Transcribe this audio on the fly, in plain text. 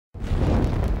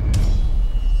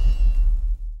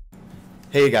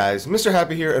Hey guys,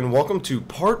 Mrhappy here, and welcome to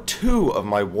part 2 of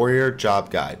my warrior job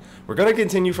guide. We're going to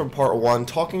continue from part 1,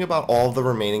 talking about all of the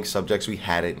remaining subjects we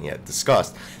hadn't yet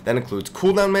discussed. That includes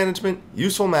cooldown management,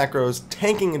 useful macros,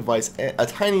 tanking advice, a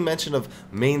tiny mention of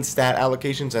main stat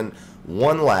allocations, and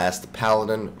one last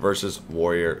paladin versus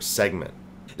warrior segment.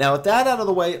 Now, with that out of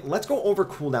the way, let's go over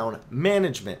cooldown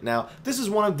management. Now, this is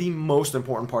one of the most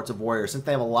important parts of warrior, since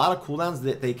they have a lot of cooldowns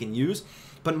that they can use,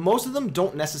 but most of them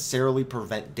don't necessarily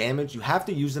prevent damage. You have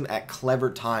to use them at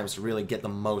clever times to really get the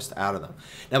most out of them.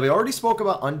 Now, we already spoke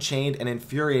about Unchained and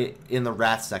Infuriate in the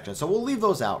Wrath section, so we'll leave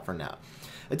those out for now.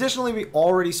 Additionally, we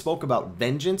already spoke about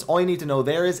Vengeance. All you need to know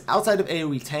there is, outside of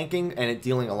AoE tanking and it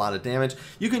dealing a lot of damage,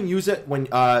 you can use it when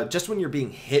just when you're being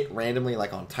hit randomly,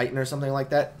 like on Titan or something like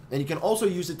that. And you can also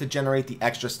use it to generate the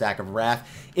extra stack of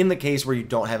Wrath in the case where you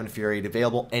don't have Infuriate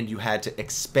available and you had to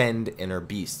expend Inner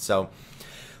Beast. So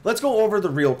let's go over the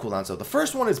real cooldowns. So the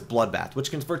first one is Bloodbath,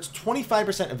 which converts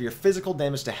 25% of your physical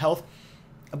damage to health.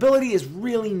 Ability is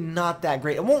really not that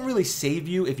great. It won't really save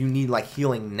you if you need like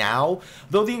healing now,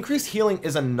 though the increased healing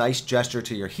is a nice gesture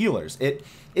to your healers. It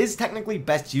is technically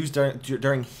best used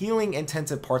during healing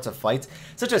intensive parts of fights,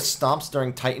 such as stomps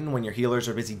during Titan when your healers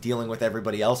are busy dealing with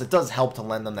everybody else. It does help to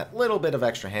lend them that little bit of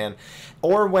extra hand,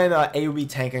 or when AoE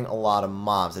tanking a lot of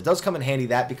mobs. It does come in handy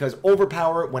that because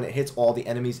Overpower, when it hits all the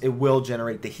enemies, it will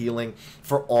generate the healing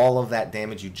for all of that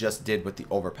damage you just did with the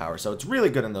Overpower. So it's really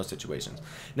good in those situations.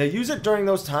 Now use it during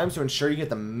those times to ensure you get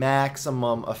the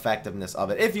maximum effectiveness of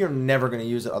it. If you're never going to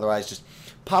use it, otherwise just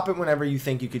pop it whenever you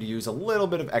think you could use a little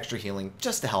bit of extra healing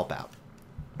just to help out.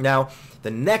 Now,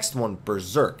 the next one,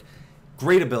 Berserk.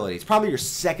 Great ability. It's probably your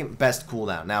second best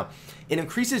cooldown. Now, it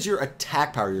increases your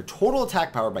attack power, your total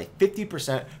attack power by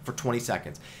 50% for 20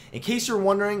 seconds. In case you're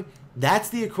wondering, that's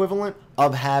the equivalent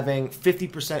of having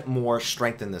 50% more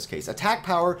strength in this case. Attack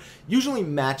power usually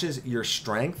matches your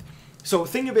strength. So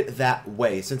think of it that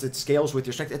way. Since it scales with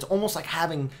your strength, it's almost like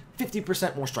having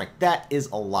 50% more strength. That is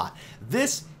a lot.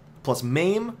 This plus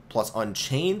Maim plus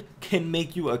Unchained can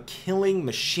make you a killing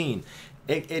machine.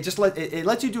 It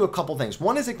lets you do a couple things.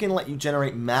 One is it can let you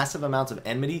generate massive amounts of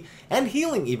enmity and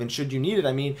healing even should you need it.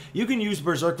 I mean, you can use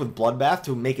Berserk with Bloodbath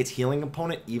to make its healing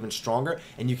component even stronger,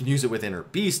 and you can use it with Inner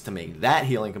Beast to make that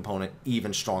healing component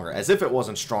even stronger. As if it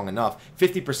wasn't strong enough.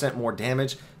 50% more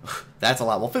damage, that's a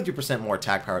lot. Well, 50% more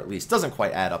attack power at least. Doesn't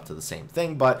quite add up to the same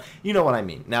thing, but you know what I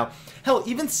mean. Now, hell,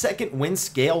 even Second Wind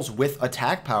scales with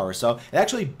attack power, so it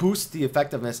actually boosts the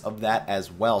effectiveness of that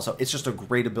as well. So it's just a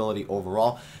great ability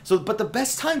overall. So, but the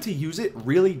best time to use it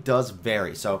really does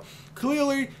vary. So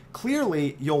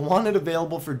clearly you'll want it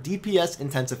available for DPS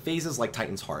intensive phases like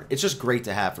Titan's Heart. It's just great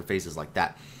to have for phases like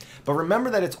that. But remember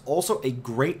that it's also a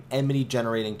great enmity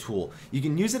generating tool. You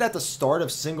can use it at the start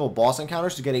of single boss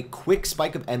encounters to get a quick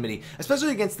spike of enmity,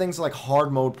 especially against things like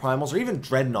hard mode primals or even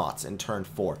dreadnoughts in turn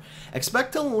 4.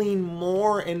 Expect to lean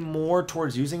more and more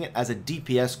towards using it as a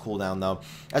DPS cooldown though,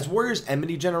 as warrior's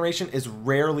enmity generation is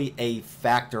rarely a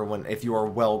factor if you are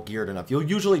well geared enough. You'll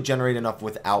usually generate enough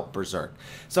without Berserk.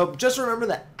 So just remember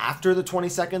that after the 20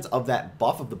 seconds of that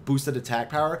buff of the boosted attack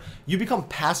power, you become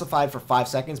pacified for 5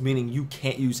 seconds, meaning you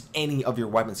can't use any of your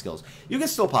weapon skills. You can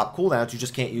still pop cooldowns, you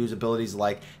just can't use abilities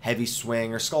like Heavy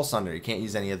Swing or Skull Sunder. You can't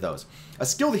use any of those. A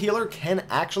skilled healer can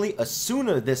actually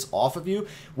Asuna this off of you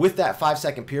with that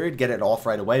 5-second period, get it off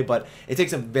right away, but it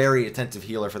takes a very attentive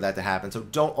healer for that to happen, so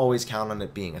don't always count on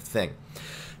it being a thing.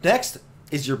 Next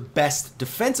is your best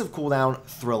defensive cooldown,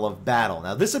 Thrill of Battle.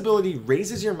 Now this ability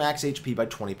raises your max HP by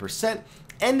 20%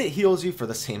 and it heals you for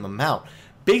the same amount.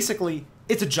 Basically,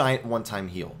 it's a giant one-time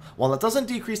heal. While it doesn't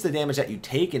decrease the damage that you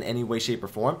take in any way, shape, or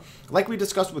form, like we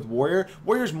discussed with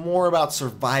Warrior's more about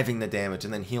surviving the damage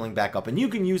and then healing back up, and you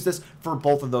can use this for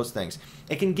both of those things.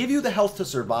 It can give you the health to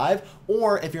survive,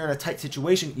 or if you're in a tight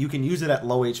situation, you can use it at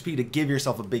low HP to give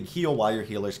yourself a big heal while your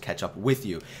healers catch up with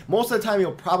you. Most of the time,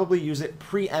 you'll probably use it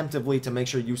preemptively to make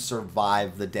sure you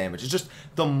survive the damage. It's just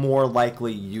the more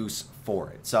likely use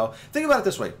for it. So think about it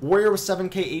this way. Warrior with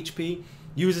 7k HP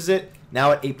uses it,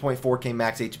 now at 8.4k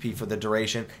max HP for the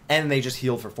duration, and they just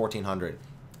healed for 1400.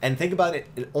 And think about it,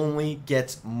 it only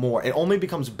gets more. It only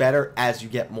becomes better as you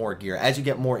get more gear. As you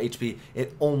get more HP,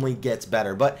 it only gets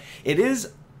better. But it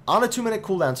is on a 2-minute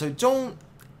cooldown, so don't,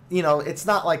 you know, it's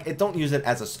not like, don't use it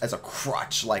as a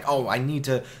crutch, like, oh, I need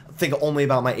to think only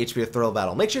about my HP to Thrill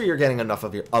Battle. Make sure you're getting enough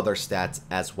of your other stats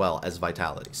as well as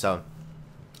Vitality. So,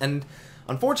 and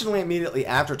unfortunately, immediately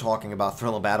after talking about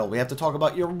Thrill of Battle, we have to talk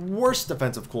about your worst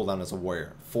defensive cooldown as a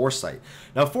warrior, Foresight.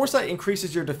 Now, Foresight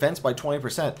increases your defense by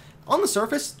 20%. On the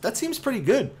surface, that seems pretty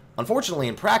good. Unfortunately,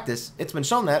 in practice, it's been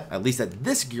shown that, at least at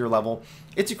this gear level,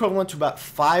 it's equivalent to about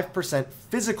 5%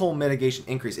 physical mitigation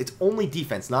increase. It's only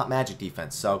defense, not magic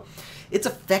defense. So it's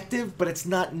effective, but it's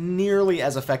not nearly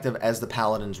as effective as the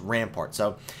Paladin's Rampart.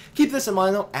 So keep this in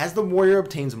mind, though. As the warrior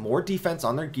obtains more defense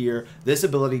on their gear, this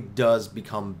ability does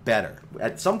become better.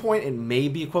 At some point, it may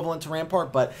be equivalent to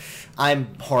Rampart, but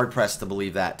I'm hard-pressed to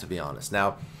believe that, to be honest.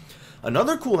 Now,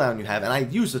 another cooldown you have, and I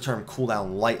use the term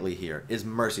cooldown lightly here, is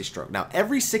Mercy Stroke. Now,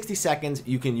 every 60 seconds,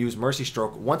 you can use Mercy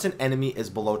Stroke once an enemy is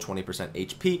below 20%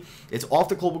 HP. It's off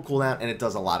the global cooldown, and it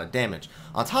does a lot of damage.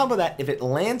 On top of that, if it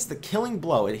lands the killing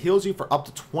blow, it heals you for up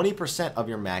to 20% of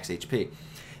your max HP.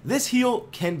 This heal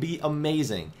can be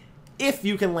amazing if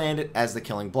you can land it as the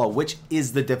killing blow, which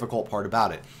is the difficult part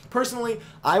about it. Personally,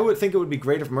 I would think it would be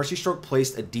great if Mercy Stroke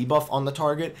placed a debuff on the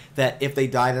target that if they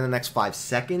died in the next 5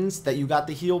 seconds that you got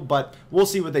the heal, but we'll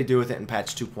see what they do with it in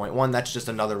patch 2.1. That's just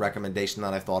another recommendation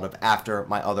that I thought of after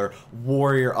my other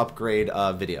warrior upgrade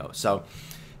video. So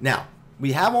now,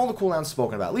 we have all the cooldowns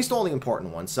spoken about, at least all the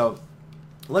important ones. So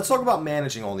let's talk about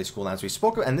managing all these cooldowns. We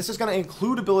spoke, and this is going to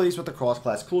include abilities with the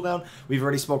cross-class cooldown. We've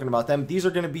already spoken about them. These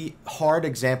are going to be hard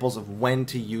examples of when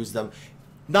to use them.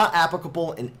 Not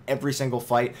applicable in every single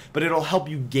fight, but it'll help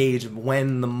you gauge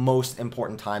when the most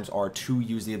important times are to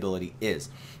use the ability is.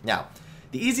 Now,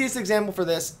 the easiest example for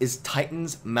this is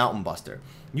Titan's Mountain Buster.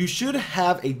 You should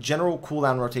have a general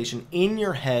cooldown rotation in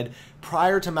your head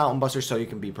prior to Mountain Buster so you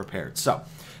can be prepared. So,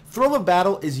 Thrill of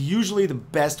Battle is usually the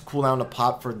best cooldown to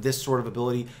pop for this sort of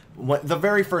ability the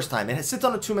very first time. It sits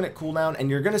on a 2-minute cooldown, and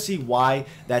you're going to see why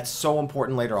that's so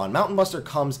important later on. Mountain Buster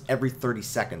comes every 30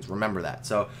 seconds. Remember that.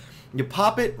 So you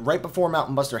pop it right before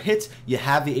Mountain Buster hits. You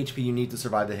have the HP you need to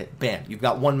survive the hit. Bam. You've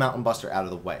got one Mountain Buster out of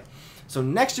the way. So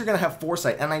next you're going to have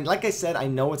Foresight. And like I said, I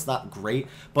know it's not great,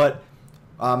 but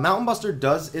Mountain Buster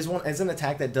is an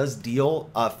attack that does deal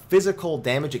physical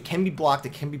damage. It can be blocked,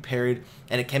 it can be parried,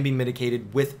 and it can be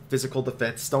mitigated with physical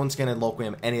defense, Stone Skin, and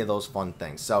Loquium, any of those fun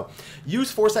things. So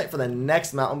use Foresight for the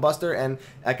next Mountain Buster, and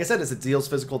like I said, as it deals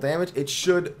physical damage, it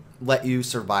should let you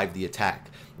survive the attack.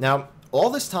 Now,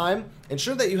 all this time,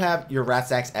 ensure that you have your Rat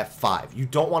Stacks at 5. You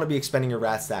don't want to be expending your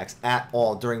Rat Stacks at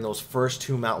all during those first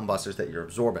 2 Mountain Busters that you're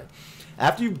absorbing.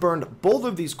 After you've burned both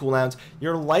of these cooldowns,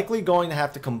 you're likely going to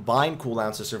have to combine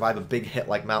cooldowns to survive a big hit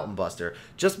like Mountain Buster,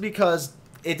 just because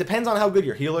it depends on how good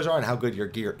your healers are and how good your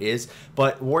gear is,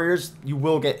 but warriors, you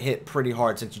will get hit pretty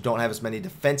hard since you don't have as many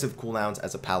defensive cooldowns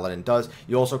as a paladin does.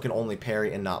 You also can only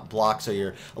parry and not block, so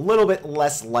you're a little bit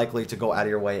less likely to go out of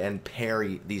your way and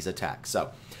parry these attacks.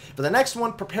 So for the next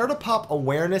one, prepare to pop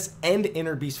Awareness and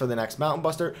Inner Beast for the next Mountain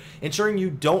Buster, ensuring you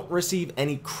don't receive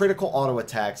any critical auto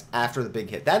attacks after the big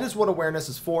hit. That is what Awareness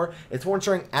is for. It's for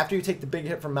ensuring after you take the big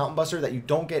hit from Mountain Buster that you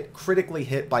don't get critically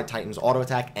hit by Titan's auto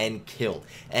attack and killed.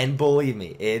 And believe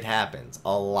me, it happens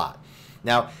a lot.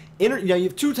 Now, you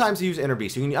have 2 times to use Inner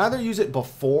Beast. You can either use it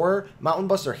before Mountain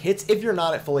Buster hits if you're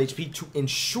not at full HP to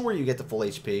ensure you get to full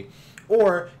HP,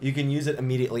 or you can use it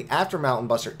immediately after Mountain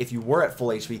Buster if you were at full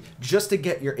HP, just to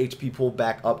get your HP pool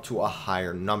back up to a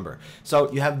higher number.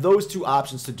 So you have those 2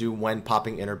 options to do when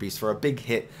popping Inner Beast for a big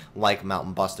hit like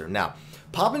Mountain Buster. Now,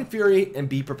 pop Infuriate and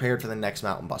be prepared for the next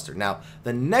Mountain Buster. Now,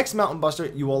 the next Mountain Buster,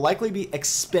 you will likely be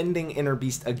expending Inner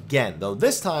Beast again, though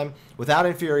this time without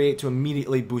Infuriate to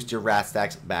immediately boost your Rat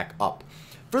Stacks back up.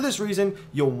 For this reason,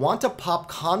 you'll want to pop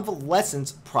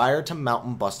Convalescence prior to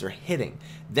Mountain Buster hitting,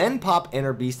 then pop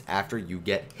Inner Beast after you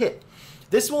get hit.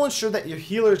 This will ensure that your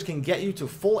healers can get you to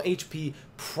full HP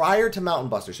prior to Mountain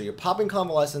Buster. So you're popping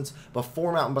Convalescence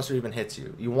before Mountain Buster even hits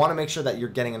you. You want to make sure that you're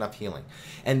getting enough healing.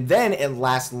 And then it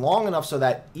lasts long enough so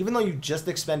that even though you just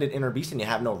expended Inner Beast and you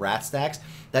have no Rat Stacks,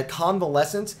 that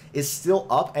Convalescence is still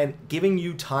up and giving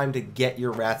you time to get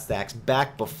your Rat Stacks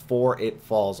back before it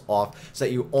falls off, so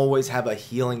that you always have a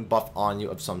healing buff on you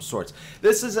of some sorts.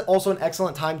 This is also an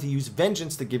excellent time to use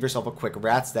Vengeance to give yourself a quick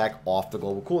Rat Stack off the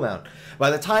global cooldown.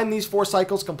 By the time these 4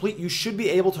 cycles complete, you should be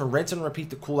able to rinse and repeat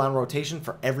the cooldown rotation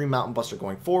for every Mountain Buster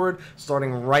going forward,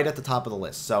 starting right at the top of the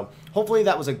list. So hopefully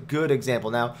that was a good example.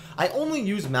 Now, I only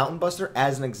use Mountain Buster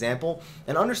as an example,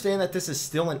 and understand that this is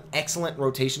still an excellent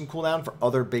rotation cooldown for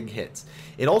other big hits.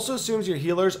 It also assumes your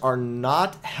healers are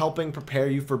not helping prepare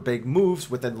you for big moves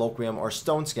with a Loquium or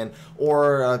Stone Skin,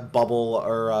 or a Bubble,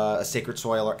 or a Sacred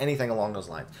Soil, or anything along those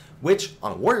lines, which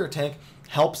on a warrior tank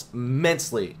helps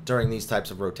immensely during these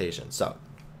types of rotations. So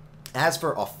as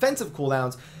for offensive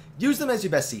cooldowns, use them as you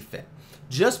best see fit.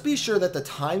 Just be sure that the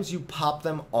times you pop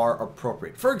them are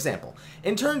appropriate. For example,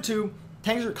 in turn 2,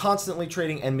 tanks are constantly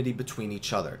trading enmity between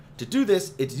each other. To do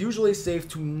this, it's usually safe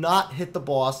to not hit the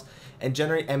boss and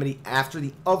generate enmity after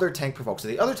the other tank provokes. So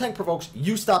the other tank provokes,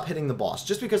 you stop hitting the boss,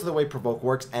 just because of the way provoke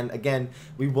works, and again,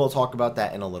 we will talk about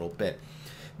that in a little bit.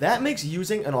 That makes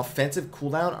using an offensive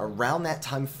cooldown around that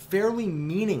time fairly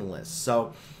meaningless,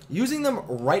 so using them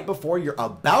right before you're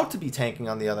about to be tanking,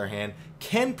 on the other hand,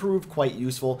 can prove quite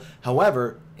useful.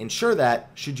 However, ensure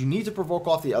that, should you need to provoke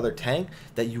off the other tank,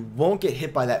 that you won't get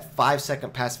hit by that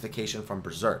 5-second pacification from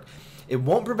Berserk. It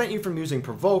won't prevent you from using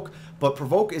Provoke, but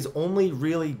Provoke is only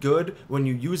really good when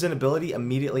you use an ability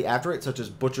immediately after it, such as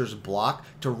Butcher's Block,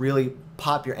 to really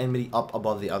pop your enmity up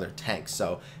above the other tanks.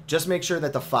 So just make sure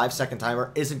that the 5-second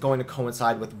timer isn't going to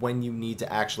coincide with when you need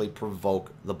to actually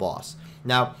provoke the boss.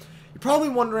 Now, you're probably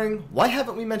wondering, why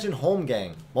haven't we mentioned Home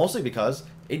Gang? Mostly because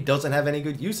it doesn't have any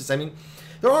good uses. I mean,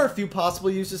 there are a few possible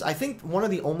uses. I think one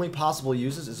of the only possible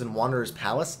uses is in Wanderer's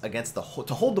Palace against to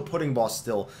hold the pudding boss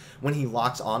still when he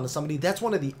locks onto somebody. That's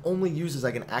one of the only uses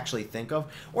I can actually think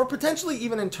of. Or potentially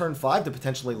even in turn 5 to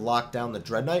potentially lock down the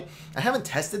Dread Knight. I haven't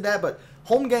tested that, but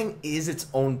Home Gang is its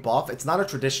own buff. It's not a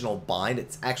traditional bind.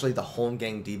 It's actually the Home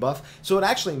Gang debuff. So it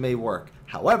actually may work.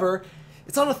 However,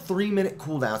 it's on a 3-minute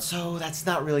cooldown, so that's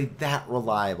not really that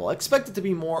reliable. I expect it to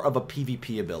be more of a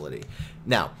PvP ability.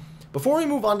 Now, before we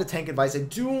move on to tank advice, I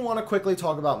do want to quickly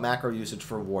talk about macro usage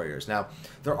for warriors. Now,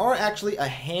 there are actually a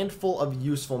handful of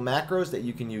useful macros that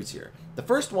you can use here. The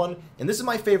first one, and this is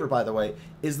my favorite by the way,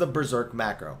 is the Berserk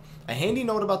macro. A handy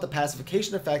note about the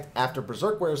pacification effect after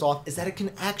Berserk wears off is that it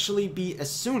can actually be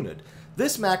Asuna'd.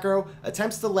 This macro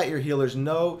attempts to let your healers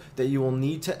know that you will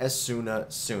need to Asuna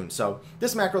soon. So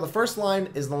this macro, the first line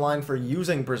is the line for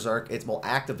using Berserk. It will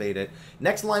activate it.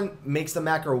 Next line makes the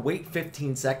macro wait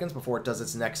 15 seconds before it does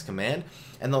its next command.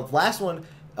 And the last one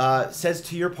says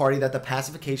to your party that the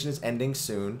pacification is ending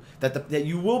soon, that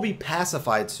you will be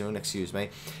pacified soon, excuse me,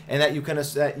 and that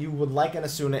you would like an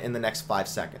Asuna in the next 5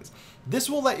 seconds. This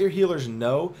will let your healers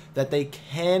know that they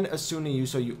can Asuna you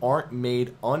so you aren't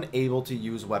made unable to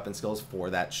use weapon skills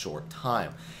for that short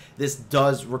time. This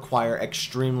does require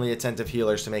extremely attentive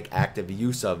healers to make active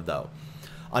use of, though.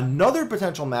 Another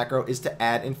potential macro is to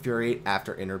add Infuriate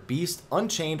after Inner Beast,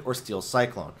 Unchained, or Steel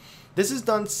Cyclone. This is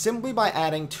done simply by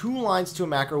adding 2 lines to a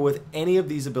macro with any of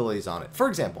these abilities on it. For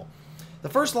example, the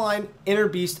first line, Inner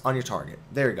Beast on your target.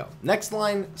 There you go. Next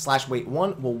line,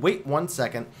 /wait1, will wait 1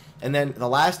 second, and then the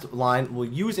last line will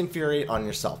use Infuriate on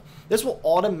yourself. This will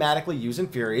automatically use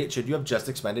Infuriate should you have just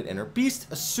expended Inner Beast,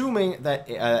 assuming that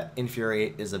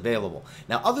Infuriate is available.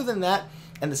 Now, other than that,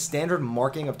 and the standard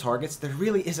marking of targets, there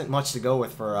really isn't much to go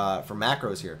with for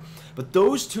macros here. But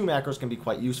those 2 macros can be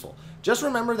quite useful. Just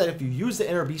remember that if you use the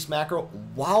Inner Beast macro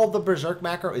while the Berserk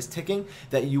macro is ticking,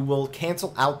 that you will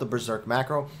cancel out the Berserk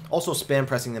macro. Also, spam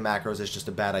pressing the macros is just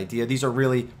a bad idea. These are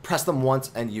really press them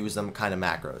once and use them kind of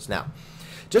macros. Now,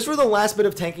 just for the last bit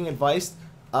of tanking advice,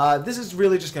 this is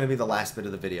really just going to be the last bit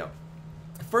of the video.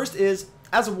 First is,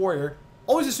 as a warrior,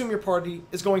 always assume your party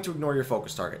is going to ignore your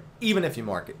focus target, even if you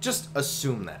mark it. Just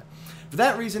assume that. For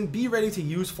that reason, be ready to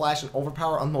use Flash and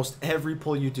Overpower on most every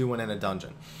pull you do when in a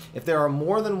dungeon. If there are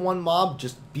more than 1 mob,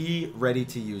 just be ready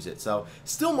to use it. So,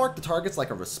 still mark the targets like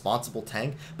a responsible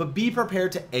tank, but be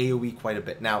prepared to AoE quite a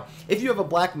bit. Now, if you have a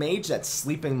Black Mage that's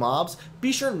sleeping mobs,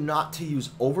 be sure not to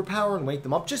use Overpower and wake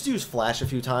them up. Just use Flash a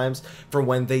few times for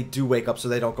when they do wake up so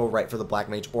they don't go right for the Black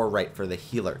Mage or right for the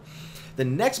healer. The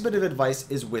next bit of advice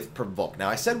is with Provoke. Now,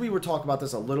 I said we would talk about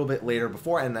this a little bit later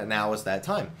before, and that now is that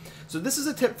time. So this is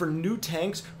a tip for new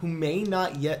tanks who may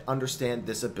not yet understand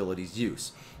this ability's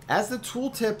use, as the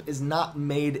tooltip is not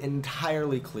made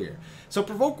entirely clear. So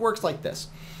Provoke works like this.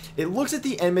 It looks at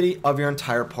the enmity of your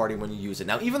entire party when you use it.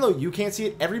 Now, even though you can't see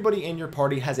it, everybody in your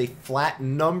party has a flat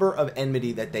number of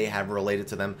enmity that they have related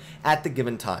to them at the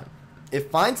given time. It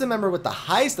finds the member with the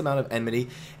highest amount of enmity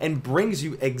and brings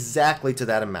you exactly to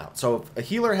that amount. So if a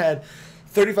healer had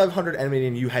 3,500 enmity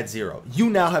and you had 0, you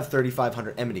now have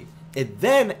 3,500 enmity. It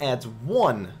then adds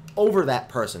 1 over that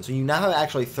person. So you now have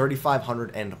actually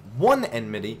 3,501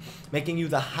 enmity, making you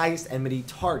the highest enmity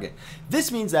target. This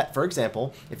means that, for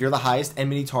example, if you're the highest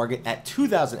enmity target at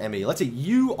 2,000 enmity, let's say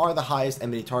you are the highest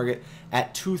enmity target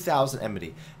at 2,000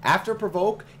 enmity. After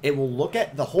Provoke, it will look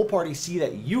at the whole party, see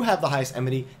that you have the highest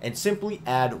enmity, and simply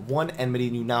add 1 enmity,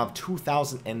 and you now have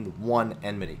 2,001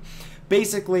 enmity.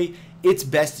 Basically, it's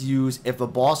best used if the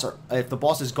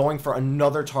boss is going for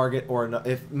another target, or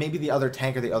if maybe the other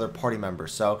tank or the other party member.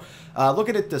 So look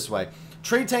at it this way.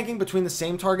 Trade tanking between the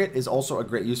same target is also a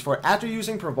great use for it. After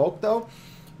using Provoke, though,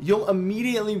 you'll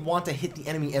immediately want to hit the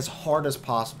enemy as hard as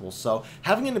possible. So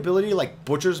having an ability like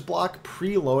Butcher's Block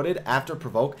preloaded after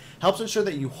provoke helps ensure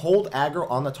that you hold aggro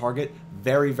on the target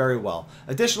very, very well.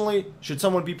 Additionally, should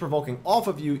someone be provoking off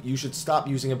of you, you should stop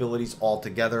using abilities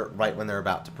altogether right when they're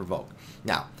about to provoke.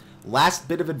 Now, last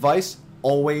bit of advice,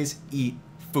 always eat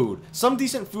food. Some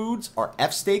decent foods are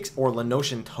F-Steaks or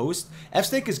Lanosian Toast.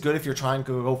 F-Steak is good if you're trying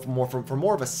to go for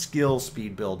more of a skill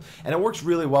speed build, and it works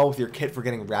really well with your kit for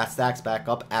getting rat stacks back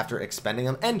up after expending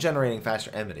them and generating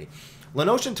faster enmity.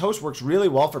 Lanosian Toast works really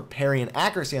well for parry and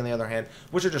accuracy, on the other hand,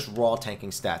 which are just raw tanking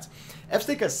stats.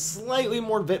 F-Steak has slightly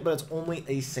more vit, but it's only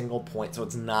a single point, so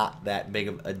it's not that big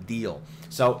of a deal.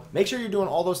 So make sure you're doing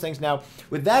all those things. Now,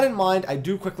 with that in mind, I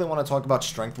do quickly want to talk about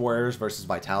Strength Warriors versus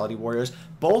Vitality Warriors.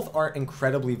 Both are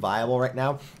incredibly viable right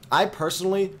now. I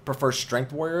personally prefer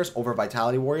Strength Warriors over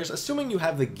Vitality Warriors, assuming you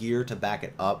have the gear to back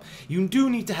it up. You do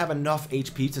need to have enough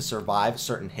HP to survive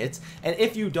certain hits, and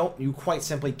if you don't, you quite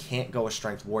simply can't go a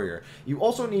Strength Warrior. You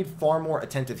also need far more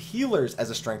attentive healers as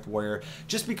a Strength Warrior,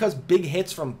 just because big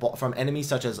hits from enemies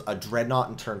such as a Dreadnought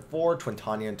in turn 4,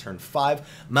 Twintania in turn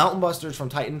 5, Mountain Busters from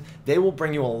Titan, they will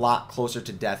bring you a lot closer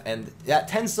to death, and that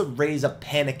tends to raise a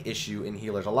panic issue in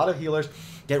healers. A lot of healers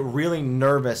get really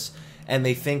nervous and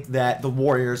they think that the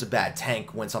warrior is a bad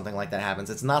tank when something like that happens.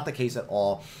 It's not the case at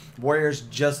all. Warriors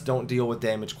just don't deal with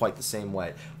damage quite the same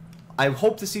way. I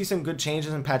hope to see some good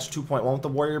changes in patch 2.1 with the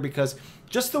warrior, because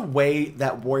just the way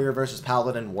that warrior versus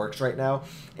paladin works right now,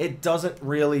 it doesn't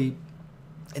really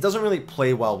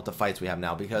play well with the fights we have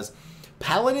now, because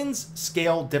paladins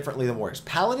scale differently than warriors.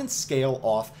 Paladins scale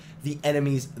off the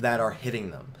enemies that are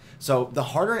hitting them. So the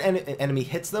harder an enemy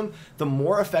hits them, the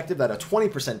more effective that a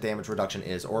 20% damage reduction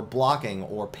is, or blocking,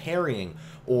 or parrying,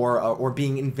 or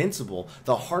being invincible.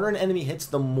 The harder an enemy hits,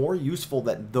 the more useful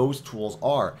that those tools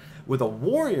are. With a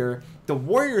warrior, the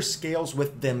warrior scales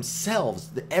with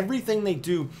themselves. Everything they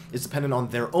do is dependent on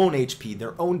their own HP,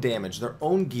 their own damage, their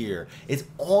own gear. It's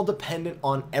all dependent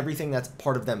on everything that's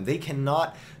part of them. They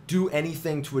cannot do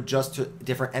anything to adjust to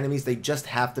different enemies. They just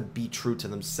have to be true to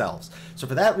themselves. So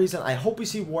for that reason, I hope we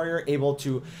see warrior able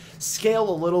to scale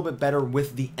a little bit better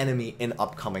with the enemy in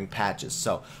upcoming patches.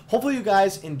 So hopefully you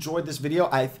guys enjoyed this video.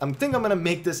 I think I'm going to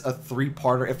make this a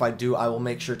 3-parter. If I do, I will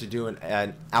make sure to do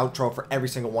an outro for every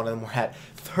single one of them. We're at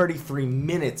 33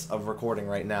 minutes of recording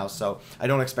right now, so I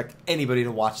don't expect anybody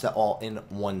to watch that all in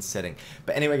one sitting.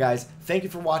 But anyway, guys, thank you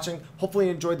for watching. Hopefully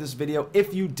you enjoyed this video.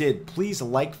 If you did, please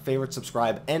like, favorite,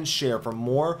 subscribe, and share for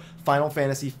more Final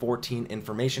Fantasy XIV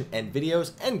information and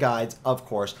videos and guides, of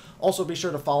course. Also, be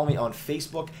sure to follow me on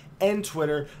Facebook and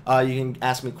Twitter. You can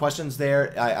ask me questions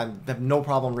there. I have no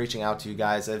problem reaching out to you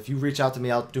guys. If you reach out to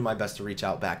me, I'll do my best to reach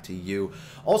out back to you.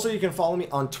 Also, you can follow me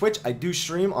on Twitch. I do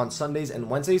stream on Sundays and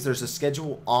Wednesdays. There's a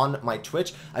schedule on my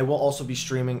Twitch. I will also be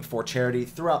streaming for charity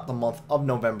throughout the month of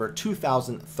November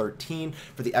 2013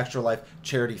 for the Extra Life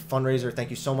charity fundraiser.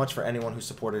 Thank you so much for anyone who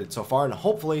supported it so far, and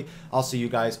hopefully I'll see you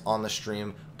guys on the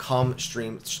stream come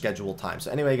stream schedule time. So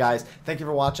anyway, guys, thank you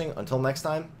for watching. Until next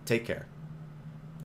time, take care.